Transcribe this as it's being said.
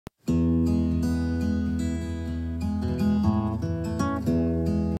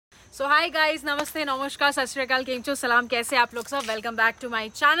सो hi guys, नमस्ते, नमस्कार, सत श्री अकाल, केम छो, सलाम, कैसे आप लोग सब। Welcome back to my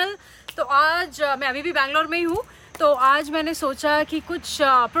channel. तो आज मैं अभी भी बैंगलोर में ही हूँ। तो आज मैंने सोचा कि कुछ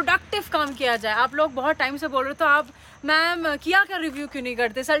प्रोडक्टिव काम किया जाए। आप लोग बहुत टाइम से बोल रहे हो तो आप मैम किया का रिव्यू क्यों नहीं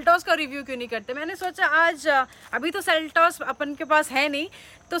करते, सेल्टॉस का रिव्यू क्यों नहीं करते। मैंने सोचा आज अभी तो सेल्टॉस अपन के पास है नहीं,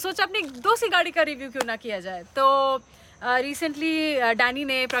 तो सोचा अपनी दूसरी गाड़ी का रिव्यू क्यों ना किया जाए। तो रिसेंटली डैनी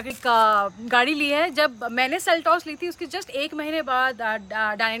ने प्रकृति का गाड़ी ली है। जब मैंने सेल्टॉस ली थी उसके जस्ट एक महीने बाद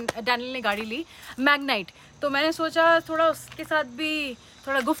डैनियल ने गाड़ी ली मैग्नाइट। तो मैंने सोचा थोड़ा उसके साथ भी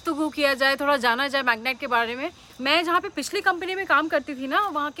थोड़ा गुफ्तगू किया जाए, थोड़ा जाना जाए मैग्नाइट के बारे में। मैं जहाँ पे पिछली कंपनी में काम करती थी ना,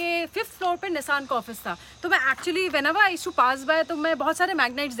 वहाँ के 5th फ्लोर पे निसान का ऑफिस था। तो मैं actually whenever I used to pass bye, तो मैं बहुत सारे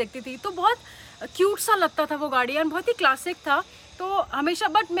मैग्नाइट्स देखती थी। तो बहुत क्यूट सा लगता था वो गाड़ी और बहुत ही क्लासिक था। तो हमेशा,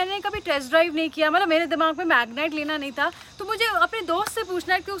 बट मैंने कभी टेस्ट ड्राइव नहीं किया, मतलब मेरे दिमाग में मैग्नाइट लेना नहीं था। तो मुझे अपने दोस्त से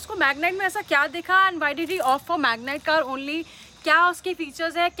पूछना है कि उसको मैग्नाइट में ऐसा क्या देखा and why did he opt for Magnite car only. क्या उसके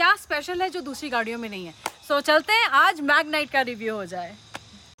फीचर्स है, क्या स्पेशल है जो दूसरी गाड़ियों में नहीं है। सो चलते हैं, आज मैग्नाइट का रिव्यू हो जाए।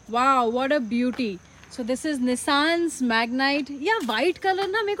 Wow, what a beauty. So this is निसान्स Magnite. या वाइट कलर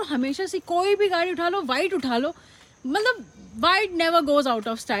ना, मेरे को हमेशा से कोई भी गाड़ी उठा लो वाइट उठा लो, मतलब white never goes out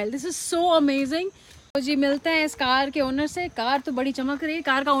of style. This is so amazing. तो जी मिलते हैं इस कार के ओनर से। कार तो बड़ी चमक रही है,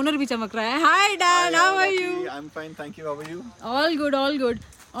 कार का ओनर भी चमक रहा है। हाय Dan, how are you? I am fine, thank you. How are you? All good, all good.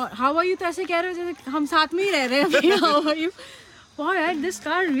 और हाउ आर यू तो ऐसे कह रहे हो जैसे हम साथ में ही रह रहे हैं। How are you? Wow, this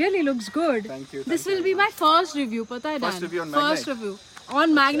car really looks good. Thank you. This will be my first review, पता है Dan? First review on Magnite. First review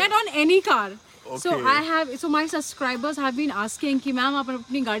on Magnite, on any car. So Okay. so my subscribers have been asking कि ma'am आप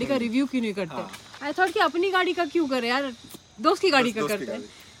अपनी गाड़ी का review क्यों नहीं करते? I thought कि अपनी गाड़ी का क्यों करें यार, दोस्त की गाड़ी का करते हैं।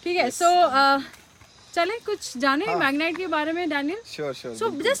 ठीक है, so चले कुछ जाने मैग्नाइट के बारे में Daniel. Sure, sure.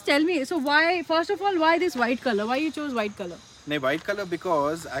 So just tell me, so why, first of all, why this white color? Why you chose white color? नहीं, white color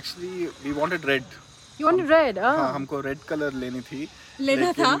because actually we wanted red. You wanted red? हाँ, हमको red colour लेनी थी।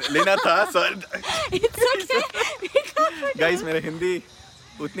 लेना था sorry guys, मेरा हिंदी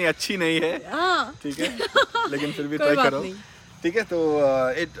उतनी अच्छी नहीं है, ठीक है, लेकिन फिर भी ट्राई करो। ठीक है, तो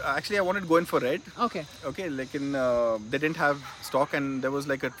it actually I wanted going for red. Okay, लेकिन they didn't have stock and there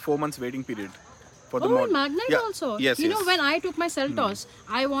was like a 4 months waiting period for the model. Magnite also. Yes, you know, when I took my Seltos,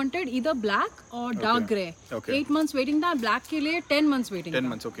 I wanted either black or dark grey. 8 months waiting था, black के लिए 10 months waiting.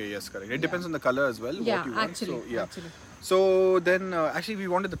 10 months, okay, yes, correct. It depends on the color as well. Yeah, what you want. actually, So, yeah. actually. So then, actually, we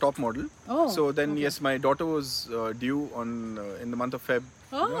wanted the top model. Oh. So then, yes, my daughter was due on in the month of Feb.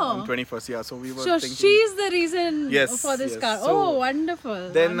 On 21st, yeah. So we were So thinking. she's the reason Yes, for this yes. car. So oh, wonderful.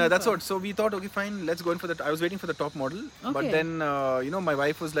 Then wonderful. That's what. So we thought, okay, fine, let's go in for that. I was waiting for the top model, but then my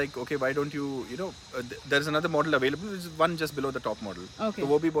wife was like, okay, why don't you, there's another model available, which is one just below the top model. Okay. तो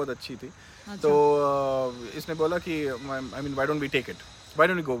वो भी बहुत अच्छी थी. तो इसने बोला कि, I mean, why don't we take it? Why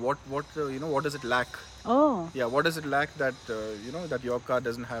don't we go? What does it lack? Oh. Yeah, what does it lack that that your car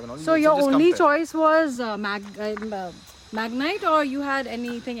doesn't have? And all. So your just only compare. choice was Magnite, or you had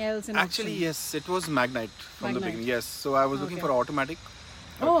anything else in Actually, option? yes, it was Magnite from the Magnite. beginning. Yes, so I was looking for automatic.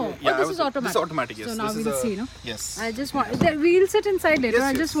 Oh, Yeah, this is automatic. This is automatic, yes. So now This we'll is see, no? Yes. I just want, we'll sit inside later. Yes,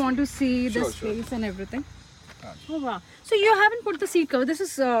 I yes. just want to see the Sure, sure. space and everything. Oh wow! So you haven't put the seat cover. This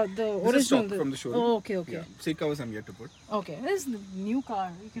is the This original. is stock from the showroom. Oh, okay, okay. Yeah. Seat covers I'm yet to put. Okay, this is the new car.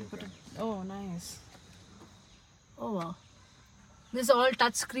 You can put it. Oh, nice. Oh wow! This is all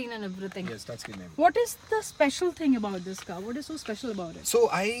touch screen and everything. Yes, touchscreen name. What is the special thing about this car? What is so special about it? So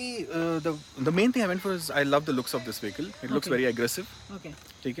the main thing I went for is I love the looks of this vehicle. It looks very aggressive. Okay.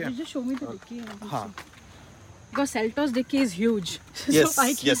 ठीक है? You just show me the dicky. हाँ. Because Seltos dicky is huge. Yes, so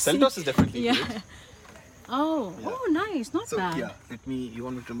I can yes, Seltos see. is definitely Yeah. good. Oh, nice. Not So bad. yeah, you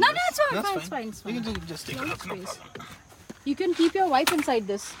want me to? No, move no, this? it's fine. That's It's fine. It's fine. You can just take a look. No Space. problem. You can keep your wife inside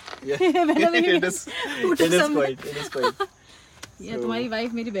this. Yeah. Whenever you it is. put It is somewhere. quite. It is quite. ये तुम्हारी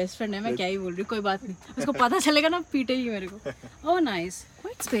wife मेरी best friend है, मैं क्या ही बोल रही हूँ, कोई बात नहीं, उसको पता चलेगा ना पीटेगी मेरे को। Oh nice,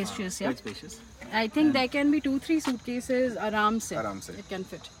 quite spacious, Quite spacious. I think there can be 2-3 suitcases आराम से, it can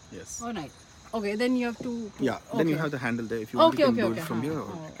fit. Yes. Oh nice, okay, then you have to, Yeah. Then you have the handle there. If you want, you can do it from here,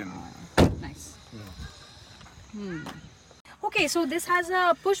 or you can. Nice. Okay, so this has a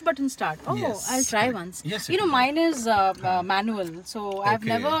push button start. Oh, Yes, I'll try correct. once. Yes, you you know, can. mine is manual, so I've Okay.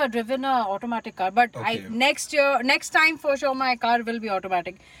 never driven a automatic car. But Okay. next time for sure, my car will be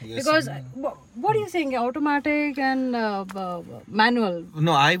automatic. Yes. Because what do you think? Automatic and manual.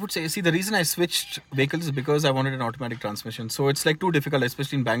 No, I would say, see, the reason I switched vehicles is because I wanted an automatic transmission. So it's like too difficult,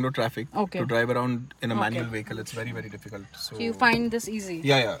 especially in Bangalore traffic, Okay. to drive around in a manual vehicle. It's very, very difficult. So you find this easy?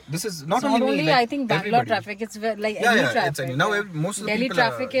 Yeah. This is not So only me, like I think Bangalore everybody. traffic. It's like Yeah, any yeah, traffic. it's now most of the Delhi people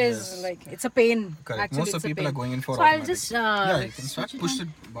traffic are, is like it's a pain. correct. Actually, Most of it's a people pain. are going in for So I'll automatic. just yeah, you can switch start it push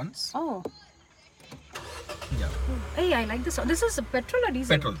on. it once. Oh. Yeah. Hey, I like this. This is petrol or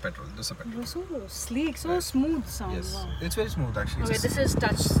diesel? Petrol. This is a petrol. So sleek, so smooth sound. Yes. Wow. It's very smooth actually. Okay, this is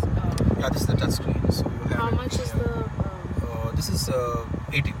touch. Yeah, this is the touch screen. So you have. How much is the? This is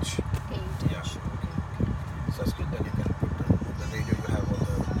 8-inch. 8-inch. Yeah. So screen, then you can put the radio. You have all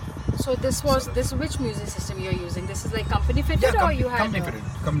the. So this which music system you're using? This is like company fitted or you had?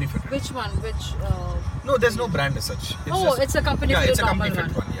 Company fitted. Which one? Which? No, there's no brand as such. It's a company fitted. Yeah, it's a company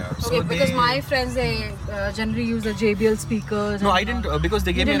fitted one. Yeah. Okay, So because my friends they generally use the JBL speakers. No, I didn't because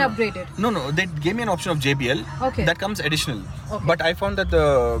they gave me. You didn't upgrade it. No, they gave me an option of JBL. Okay. That comes additional. Okay. But I found that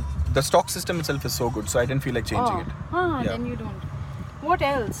the stock system itself is so good, so I didn't feel like changing it. Yeah. Then you don't. What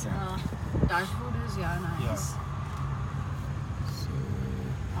else? Dashboard is nice.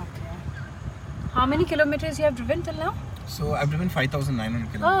 Okay. How many kilometers you have driven till now? So I've driven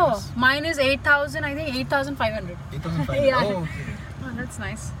 5,900 kilometers. Oh, mine is 8,000. I think 8,500. 8,500. Yeah. Oh, okay. Oh, that's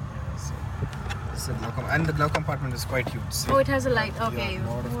nice. So, this is a and the glove compartment is quite huge. So Oh, it has a light. Okay. yeah, a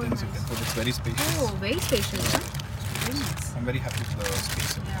lot of things you can put. It's very spacious. Oh, very spacious. Huh? Very nice. I'm very happy with the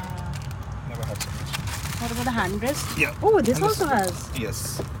space. Yeah. Never had so much. What about the handrest? Yeah. Oh, this And also has.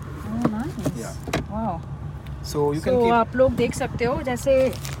 Yes. Oh, nice. Yeah. Wow. So you can So keep. आप लोग देख सकते हो जैसे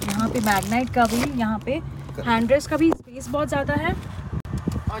यहाँ पे magnet का भी यहाँ पे हैंडरेस्ट का भी स्पेस बहुत ज़्यादा है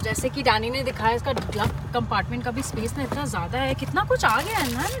और जैसे कि डैनी ने दिखाया इसका ग्लव कंपार्टमेंट का भी स्पेस ना इतना ज़्यादा है कितना कुछ आ गया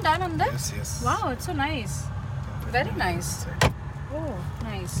है ना डैन अंदर Yes. Wow it's so nice very nice oh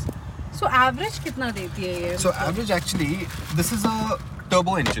nice so average कितना देती है ये So average actually, this is a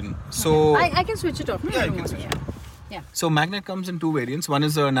turbo engine. So I can switch it off. Yeah, you can switch it Yeah. So magnet comes in two variants. One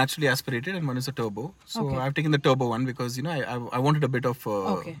is naturally aspirated and one is a turbo. So Okay. I've taken the turbo one because I wanted a bit of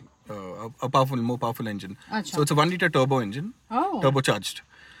Okay. a more powerful engine. Acha. So it's a 1 liter turbo engine, Oh. turbocharged.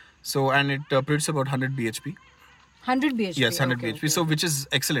 So and it produces about 100 bhp. 100 bhp. Yes, 100 Okay, bhp. okay. So which is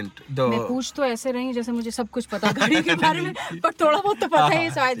excellent. मैं पूछ तो ऐसे रही जैसे मुझे सब कुछ पता गाड़ी के बारे में पर थोड़ा बहुत तो पता है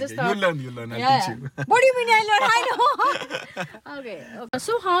so I just thought You'll learn. I'll teach you. What do you mean I learn? I know. Okay.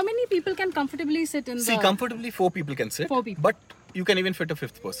 So how many people can comfortably sit in See, the comfortably 4 people can sit. 4 people. But you can even fit a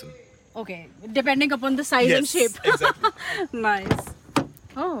 5th person. Okay, depending upon the size and Yes, shape. exactly. Nice.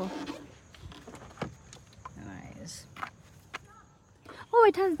 Oh. Nice. Oh,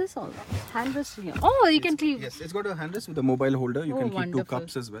 it has this all. Handrest here. Oh, you can keep. Yes, it's got a handrest with a mobile holder. You Oh, can keep wonderful. 2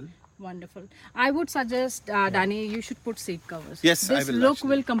 cups as well. Wonderful. I would suggest, Danny, you should put seat covers. Yes, I this will look actually.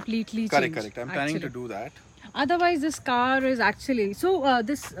 will completely Correct. change. I'm planning to actually. do that. Otherwise, this car is actually so.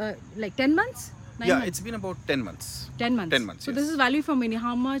 This like 10 months. 9 Yeah, months? it's been about 10 months. 10 months. 10 months. So yes. this is value for money.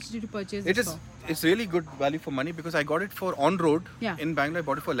 How much did you purchase It this is. for? It's really good value for money because I got it for on road. Yeah. In Bangalore, I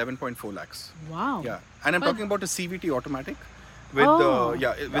bought it for 11.4 lakhs. Wow. Yeah, and I'm But- talking about a CVT automatic. With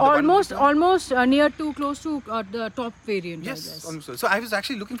with almost near to close to the top variant. Yes, I guess. almost. So I was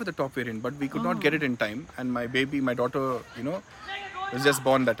actually looking for the top variant, but we could not get it in time. And my daughter, was just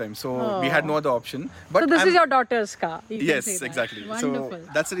born that time, so we had no other option. But So this is your daughter's car. You can Yes, say that. exactly. So Wonderful.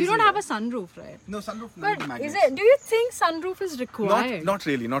 that's the You reason don't have why. a sunroof, right? No sunroof. But no is it? Do you think sunroof is required? Not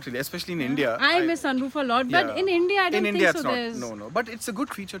really, especially in India. I miss sunroof a lot, but Yeah. in India I don't in think India so. it's not. There's. No, but it's a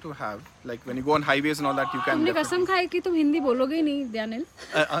good feature to have. Like when you go on highways and all that, you can. तुमने definitely- कसम खाई कि तुम हिंदी बोलोगे ही नहीं, दयानिल.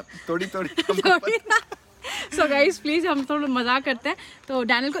 थोड़ी. So guys, please हम थोड़ा मजाक करते हैं. तो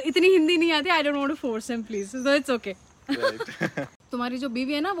डैनियल को इतनी हिंदी नहीं आती. I don't want to force him, please. So it's okay. Right. तुम्हारी जो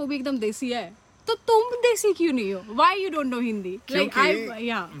बीवी है ना, वो भी एकदम देसी है. तो तुम देसी क्यों नहीं हो? Why you don't know Hindi? Like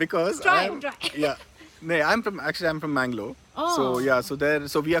yeah. Because Try. Yeah. No, I'm from Mangalore. Oh. So yeah,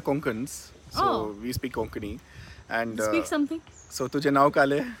 so we are Konkans. So Oh. we speak Konkani. And Speak something. so तुझे नाव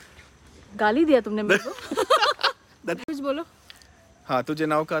काले. गाली दिया तुमने मेरे को. कुछ बोलो. हाँ तुझे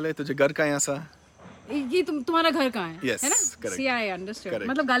नाव काले तुझे घर का यहाँ सा. ये तुम्हारा घर कहाँ है? Yes, है ना? correct. See, I understood. Correct.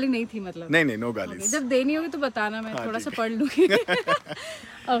 मतलब गाली नहीं थी मतलब. नहीं no galis. जब देनी होगी तो बताना मैं हाँ, थोड़ा सा ठीक पढ़ लूँगी.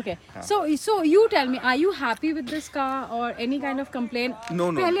 Okay. So you tell me, are you happy with this car or any kind of complaint?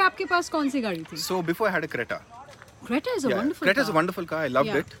 No. पहले आपके पास कौन सी गाड़ी थी? So before I had a Creta. Creta is a wonderful Creta car. is a wonderful car. I loved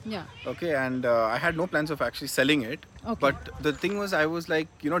Yeah, it. yeah. Okay, and I had no plans of actually selling it. Okay. But the thing was, I was like,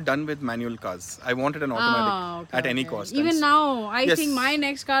 done with manual cars. I wanted an automatic okay, at any okay. cost. Even And now, I Yes. think my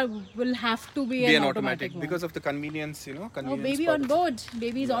next car will have to be be an an automatic one. because of the convenience, Oh, convenience. baby part on of- board.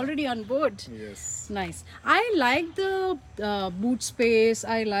 Baby is already on board. Yes. Nice. I like the boot space.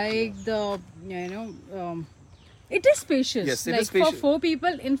 I like the it is spacious. Yes, it like is spacious. for 4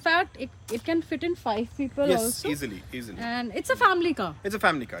 people. In fact, it can fit in 5 people yes, also. Easily. And it's a family car. It's a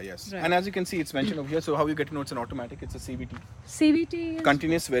family car, yes. Right. And as you can see, it's mentioned over here. So how you get to know it's an automatic? It's a CVT. CVT is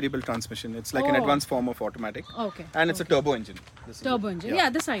Continuous variable transmission. It's like an advanced form of automatic. Okay. And it's a turbo engine. Turbo engine. Yeah,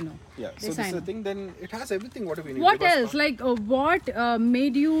 this I know. Yeah. So This this I is know. the thing. Then it has everything. Whatever you need. What else? Like, what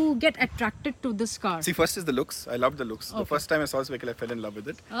made you get attracted to this car? See, first is the looks. I love the looks. Okay. The first time I saw this vehicle, I fell in love with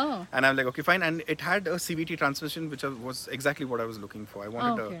it. Oh. And I'm like, okay, fine. And it had a CVT transmission, which was exactly what I was looking for. I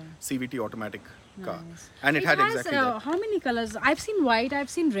wanted Okay. a CVT automatic car. Nice. And it had has, exactly that. How many colors? I've seen white, I've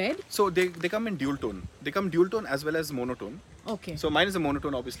seen red. So they come in dual tone. They come dual tone as well as monotone. Okay. So mine is a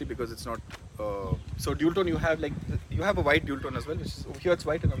monotone, obviously, because it's not. So dual tone, you have a white dual tone as well, which is over here it's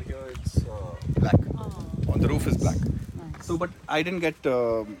white and over here it's black. Oh. On the roof is black. Nice. So, but I didn't get.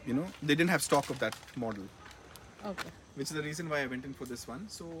 They didn't have stock of that model, Okay. which is the reason why I went in for this one.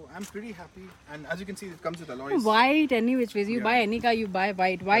 So I'm pretty happy, and as you can see, it comes with alloys. White, any which ways. You Yeah. buy any car, you buy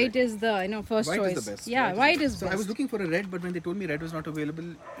white. White is the first White choice. is the best. Yeah, white is So best. I was looking for a red, but when they told me red was not available,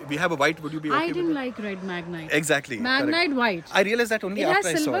 we have a white. Would you be okay I with didn't it? like red Magnite. Exactly. Magnite correct. white. I realized that only It after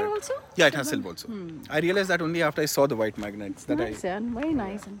has I saw silver it. also? Yeah, it has silver also. I realized that only after I saw the white magnets. Nice, yeah, very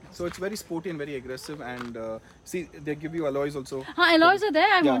nice. So it's very sporty and very aggressive, and see, they give you alloys also. Alloys are there.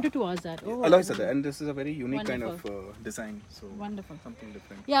 I Yeah. wanted to ask that. Oh, Alloys are there, and this is a very unique kind of Wonderful. design. So Wonderful. something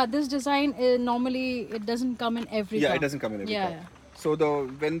different. Yeah, this design normally it doesn't come in every Yeah, car. it doesn't come in every Yeah, car. yeah. So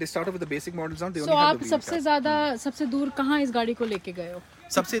when they started with the basic models now, they So only have आप the wheel सबसे cap. ज़्यादा सबसे दूर कहाँ इस गाड़ी को लेके गए हो?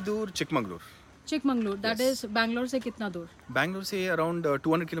 सबसे दूर Chikmagalur. Chikmagalur. That Yes. is Bangalore से कितना दूर? बैंगलोर से around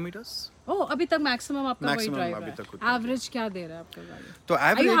 200 kilometers. Oh, अभी तक मैक्सिमम आपका वही Maximum ड्राइव अभी है. तक उतना एवरेज क्या दे रहा है आपका गाड़ी? तो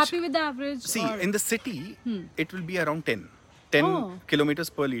Are you average. happy with the average? See, or- in the city, it will be around 10 Oh. kilometers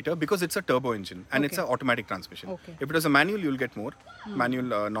per liter because it's a turbo engine and it's Okay. an automatic transmission. Okay. If it was a manual, you'll get more manual,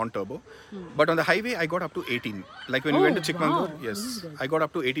 non-turbo. But on the highway, I got up to 18. Like when we went to Oh, Chikmagalur, wow. yes, This is good. I got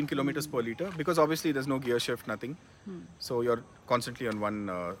up to 18 kilometers per liter because obviously there's no gear shift, nothing. So you're constantly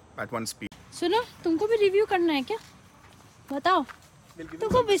on at one speed. सुनो, तुमको भी review करना है क्या? बताओ.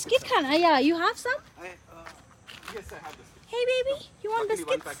 तुमको biscuit खाना है? Yeah, you have some? Yes, I have this. Hey baby, you want Luckily,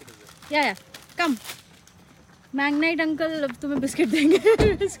 one biscuits? packet is there. Yeah, come. Magnite uncle अब तुम्हें बिस्किट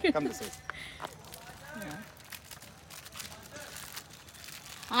देंगे. Biscuit. Come this way.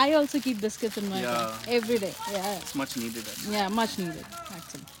 I also keep biscuits in my Yeah. car every day. Yeah. It's much needed. Yeah, much needed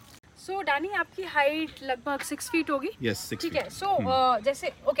actually. So Danny, आपकी height लगभग 6 feet होगी? Yes, 6 ठीक feet. है. So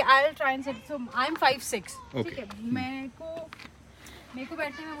जैसे okay, I'll try and sit. So I'm 5'6". ठीक Okay. है. मेरे को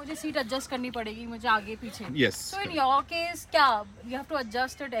बैठने में मुझे सीट एडजस्ट करनी पड़ेगी, मुझे आगे पीछे. Yes, So in your case क्या you have to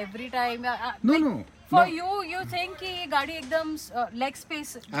adjust it every time? No, like, no. For no. you think कि ये गाड़ी एकदम लेग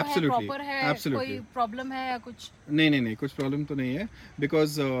स्पेस जो है Absolutely, प्रॉपर है, absolutely. कोई प्रॉब्लम है या कुछ? नहीं कुछ प्रॉब्लम तो नहीं है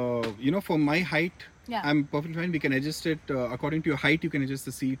because for my height Yeah. I'm perfectly fine. We can adjust it according to your height. You can adjust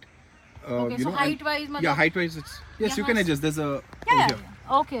the seat. Okay, so height wise मतलब Yeah, height wise it's yes you can यहाँ adjust. There's a Yeah. over here.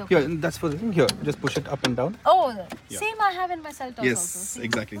 Okay. Here, that's for the thing. Here, just push it up and down. Oh, Yeah. same I have in my Seltos Yes, also. Same.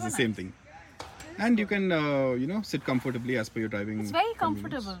 exactly. It's the same thing. And you can sit comfortably as per your driving. It's very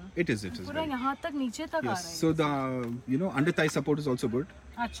convenience. comfortable. It is. पूरा Very. यहाँ तक नीचे तक आ रहा Yes. है. So the under thigh support is also good,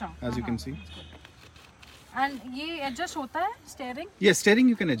 अच्छा. as you can see. And ये adjust होता है steering? Yes,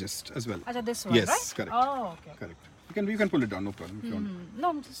 steering you can adjust as well. अच्छा, this one, Yes, right? correct. Oh, okay. Correct. You can pull it down, no problem. If you want. No,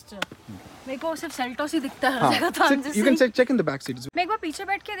 I'm just मेरे को सिर्फ Seltos ही दिखता है हर हाँ, जगह, तो I'm sit- just you can saying. check in the back seat as well. मैं एक बार पीछे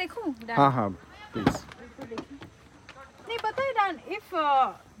बैठ के देखूं? Dan? हाँ, please. नहीं पता है Dan, if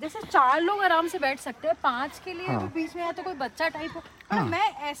जैसे 4 लोग आराम से बैठ सकते हैं, 5 के लिए हाँ. तो बीच में या तो कोई बच्चा टाइप हो. हाँ. मैं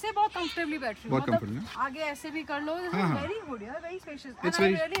ऐसे बहुत कंफर्टेबली बैठ रही हूँ. बहुत comfortable आगे ऐसे भी कर लो. This हाँ, is हाँ. very good, yeah, very spacious. It's And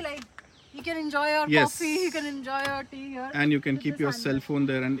I very- really like. You can enjoy your Yes. coffee, you can enjoy your tea here. And you can With keep this your handle. cell phone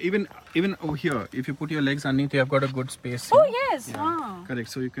there, and even over here, if you put your legs underneath, you have got a good space. Oh here. yes, Yeah, हाँ.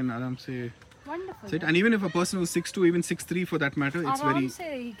 correct. So you can aram se Wonderful. sit, and even if a person who's 6'2", even 6'3" for that matter, it's आराम very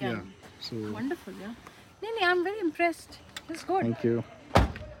से ही can. yeah. So Wonderful, yeah. नहीं, I'm very impressed. It's good. thank you.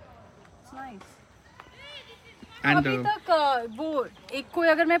 It's nice. And अभी तक वो एक कोई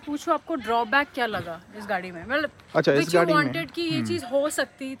अगर मैं पूछूं आपको ड्रॉबैक क्या लगा इस गाड़ी में, मतलब अच्छा, इस which you गाड़ी में wanted कि ये चीज हो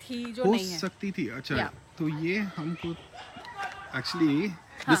सकती थी जो हो नहीं है. सकती थी. अच्छा, Yeah. तो ये हमको actually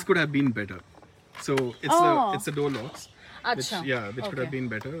this could have been better. So Oh. it's the door locks. Which, अच्छा. which could have Okay. been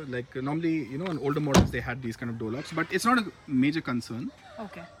better. Like normally, on older models they had these kind of door locks, but it's not a major concern.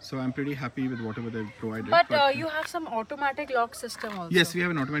 Okay. So I'm pretty happy with whatever they've provided. But you have some automatic lock system also. Yes, we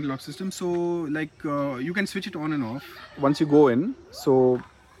have an automatic lock system. So like you can switch it on and off once you go in. So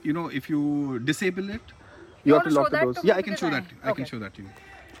if you disable it, you have wanna to lock show the that doors. to me Yeah, I can show because that. I can okay. show that to you.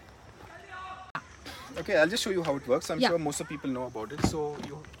 Okay, I'll just show you how it works. I'm Yeah. sure most of people know about it. So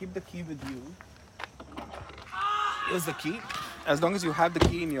you keep the key with you. Here's the key. As long as you have the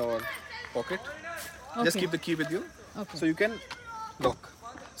key in your pocket. Okay. Just keep the key with you. Okay. So you can lock.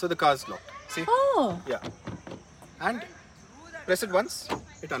 So the car's locked. See? Oh. Yeah. And press it once,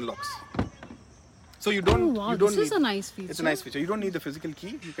 it unlocks. So you don't. Oh, wow. You don't This need, is a nice feature. It's a nice feature. You don't need the physical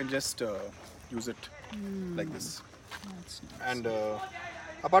key. You can just use it like this. That's nice. And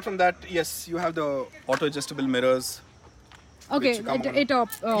apart from that, yes, you have the auto adjustable mirrors. Okay, which come on. it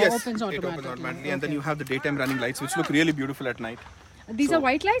Yes, opens automatically. It opens automatically, and then Okay. you have the daytime running lights, which look really beautiful at night. These So- are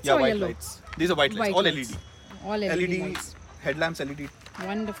white lights Yeah, or white yellow? lights. These are white lights, White all lights. LED. All LED LED lights. headlamps, LED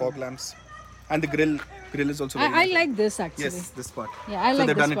Wonderful. fog lamps, and the grill is also. Very I nice. like this actually. Yes, this part. Yeah, I So like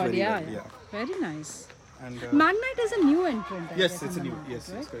they've this done it part. very Yeah, well, yeah. Very nice. And Magnite is a new entrant. I yes, guess, it's in a the new. market, Yes,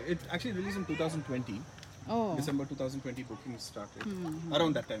 right? it's correct. It actually released in 2020. Oh. December 2020 bookings started.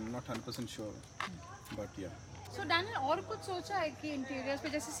 Around that time, not 100% sure, but yeah. So Daniel और कुछ सोचा है कि interiors पे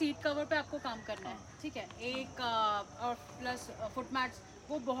जैसे seat cover पे आपको काम करना है, ठीक है, एक और प्लस फुट मैट्स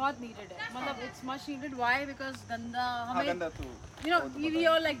वो बहुत नीडेड है, मतलब it's much needed. Why? Because गंदा हमें you know we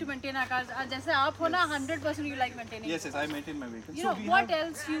all like to maintain our cars. जैसे आप हो ना 100% you like maintaining. Yes, I maintain my vehicle. You know, what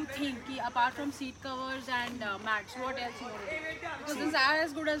else you think कि apart from seat covers and mats, what else you want to do? Because this is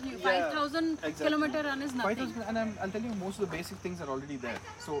as good as new. 5,000 exactly. kilometer run is nothing. 5,000, and I'll tell you, most of the basic things are already there.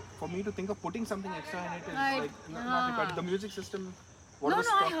 So for me to think of putting something extra in it is Right. like not required. The music system. No, whatever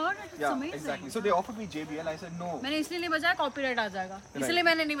no, I stuff- heard it. It's yeah, amazing. exactly. So they offered me JBL. I said no. मैंने इसलिए नहीं बजाया, copyright आ जाएगा, Right. इसलिए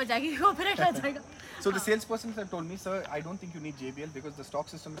मैंने नहीं बजाया कि कॉपीराइट आ जाएगा. So the salesperson had told me, sir, I don't think you need JBL because the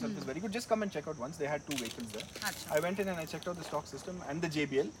stock system itself is very good. Just come and check out once. They had 2 vehicles there. Achha. I went in and I checked out the stock system and the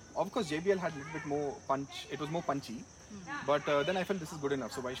JBL. Of course, JBL had a little bit more punch. It was more punchy. But then I felt this is good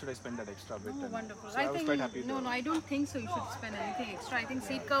enough. So why should I spend that extra bit? Oh, And wonderful. So I was think quite happy. no, I don't think so. You should spend anything extra. I think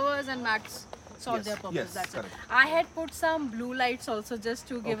seat covers and mats solve Yes, their purpose. yes, That's correct. it. I had put some blue lights also just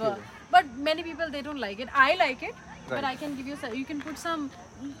to give Okay. but many people they don't like it. I like it, but Right. I can give you some. You can put some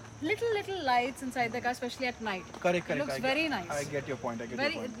little lights inside the car, especially at night. Correct. It looks very nice. I get your point. I get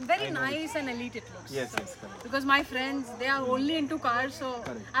Very your point. very I know it. nice and elite it looks. Yes, So, yes, correct. because my friends they are only into cars, so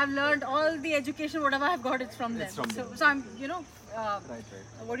Correct. I've learned all the education whatever I've got it's from them. It's from them. So I'm Right.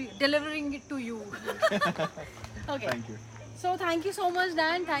 what do you delivering it to you. Okay. Thank you. So thank you so much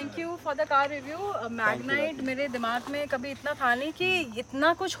Dan, thank you for the car review. Magnite मेरे दिमाग में कभी इतना था नहीं कि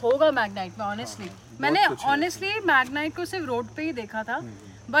इतना कुछ होगा Magnite में. Honestly मैंने कुछ है। honestly Magnite को सिर्फ रोड पे ही देखा था,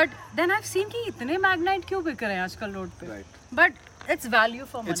 but then I've seen कि इतने Magnite क्यों बिक रहे हैं आजकल रोड पे. Right. But it's value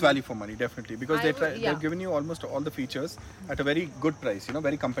for money. It's value for money, definitely, because yeah. they've given you almost all the features at a very good price,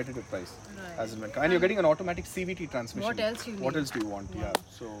 very competitive price. As in, and you're getting an automatic CVT transmission. What else you What need? else do you want? Yeah.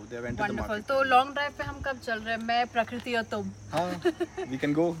 So they've entered the Wonderful. market. तो long drive पे हम कब चल रहे हैं? मैं प्रकृति और तुम. We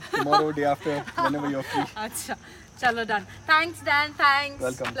can go tomorrow, day after, whenever you're free. अच्छा चलो done. Thanks Dan, thanks.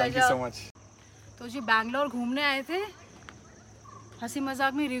 Welcome. Thank you Pleasure. so much. तो जी बैंगलोर घूमने आए थे, हंसी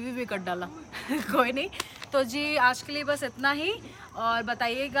मजाक में रिव्यू भी कर डाला. कोई नहीं. तो जी आज के लिए बस इतना ही, और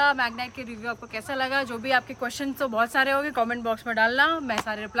बताइएगा मैग्नाइट के रिव्यू आपको कैसा लगा. जो भी आपके क्वेश्चन तो बहुत सारे होंगे, कमेंट बॉक्स में डालना, मैं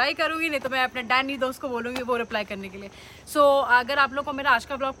सारे रिप्लाई करूँगी, नहीं तो मैं अपने डैनी दोस्त को बोलूँगी वो रिप्लाई करने के लिए. सो अगर आप लोग को मेरा आज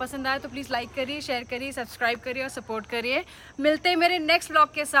का ब्लॉग पसंद आया तो प्लीज़ लाइक करिए, शेयर करिए, सब्सक्राइब करिए और सपोर्ट करिए. मिलते हैं मेरे नेक्स्ट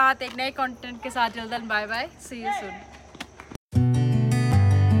ब्लॉग के साथ एक नए कंटेंट के साथ. जल्द. Bye bye, C you soon.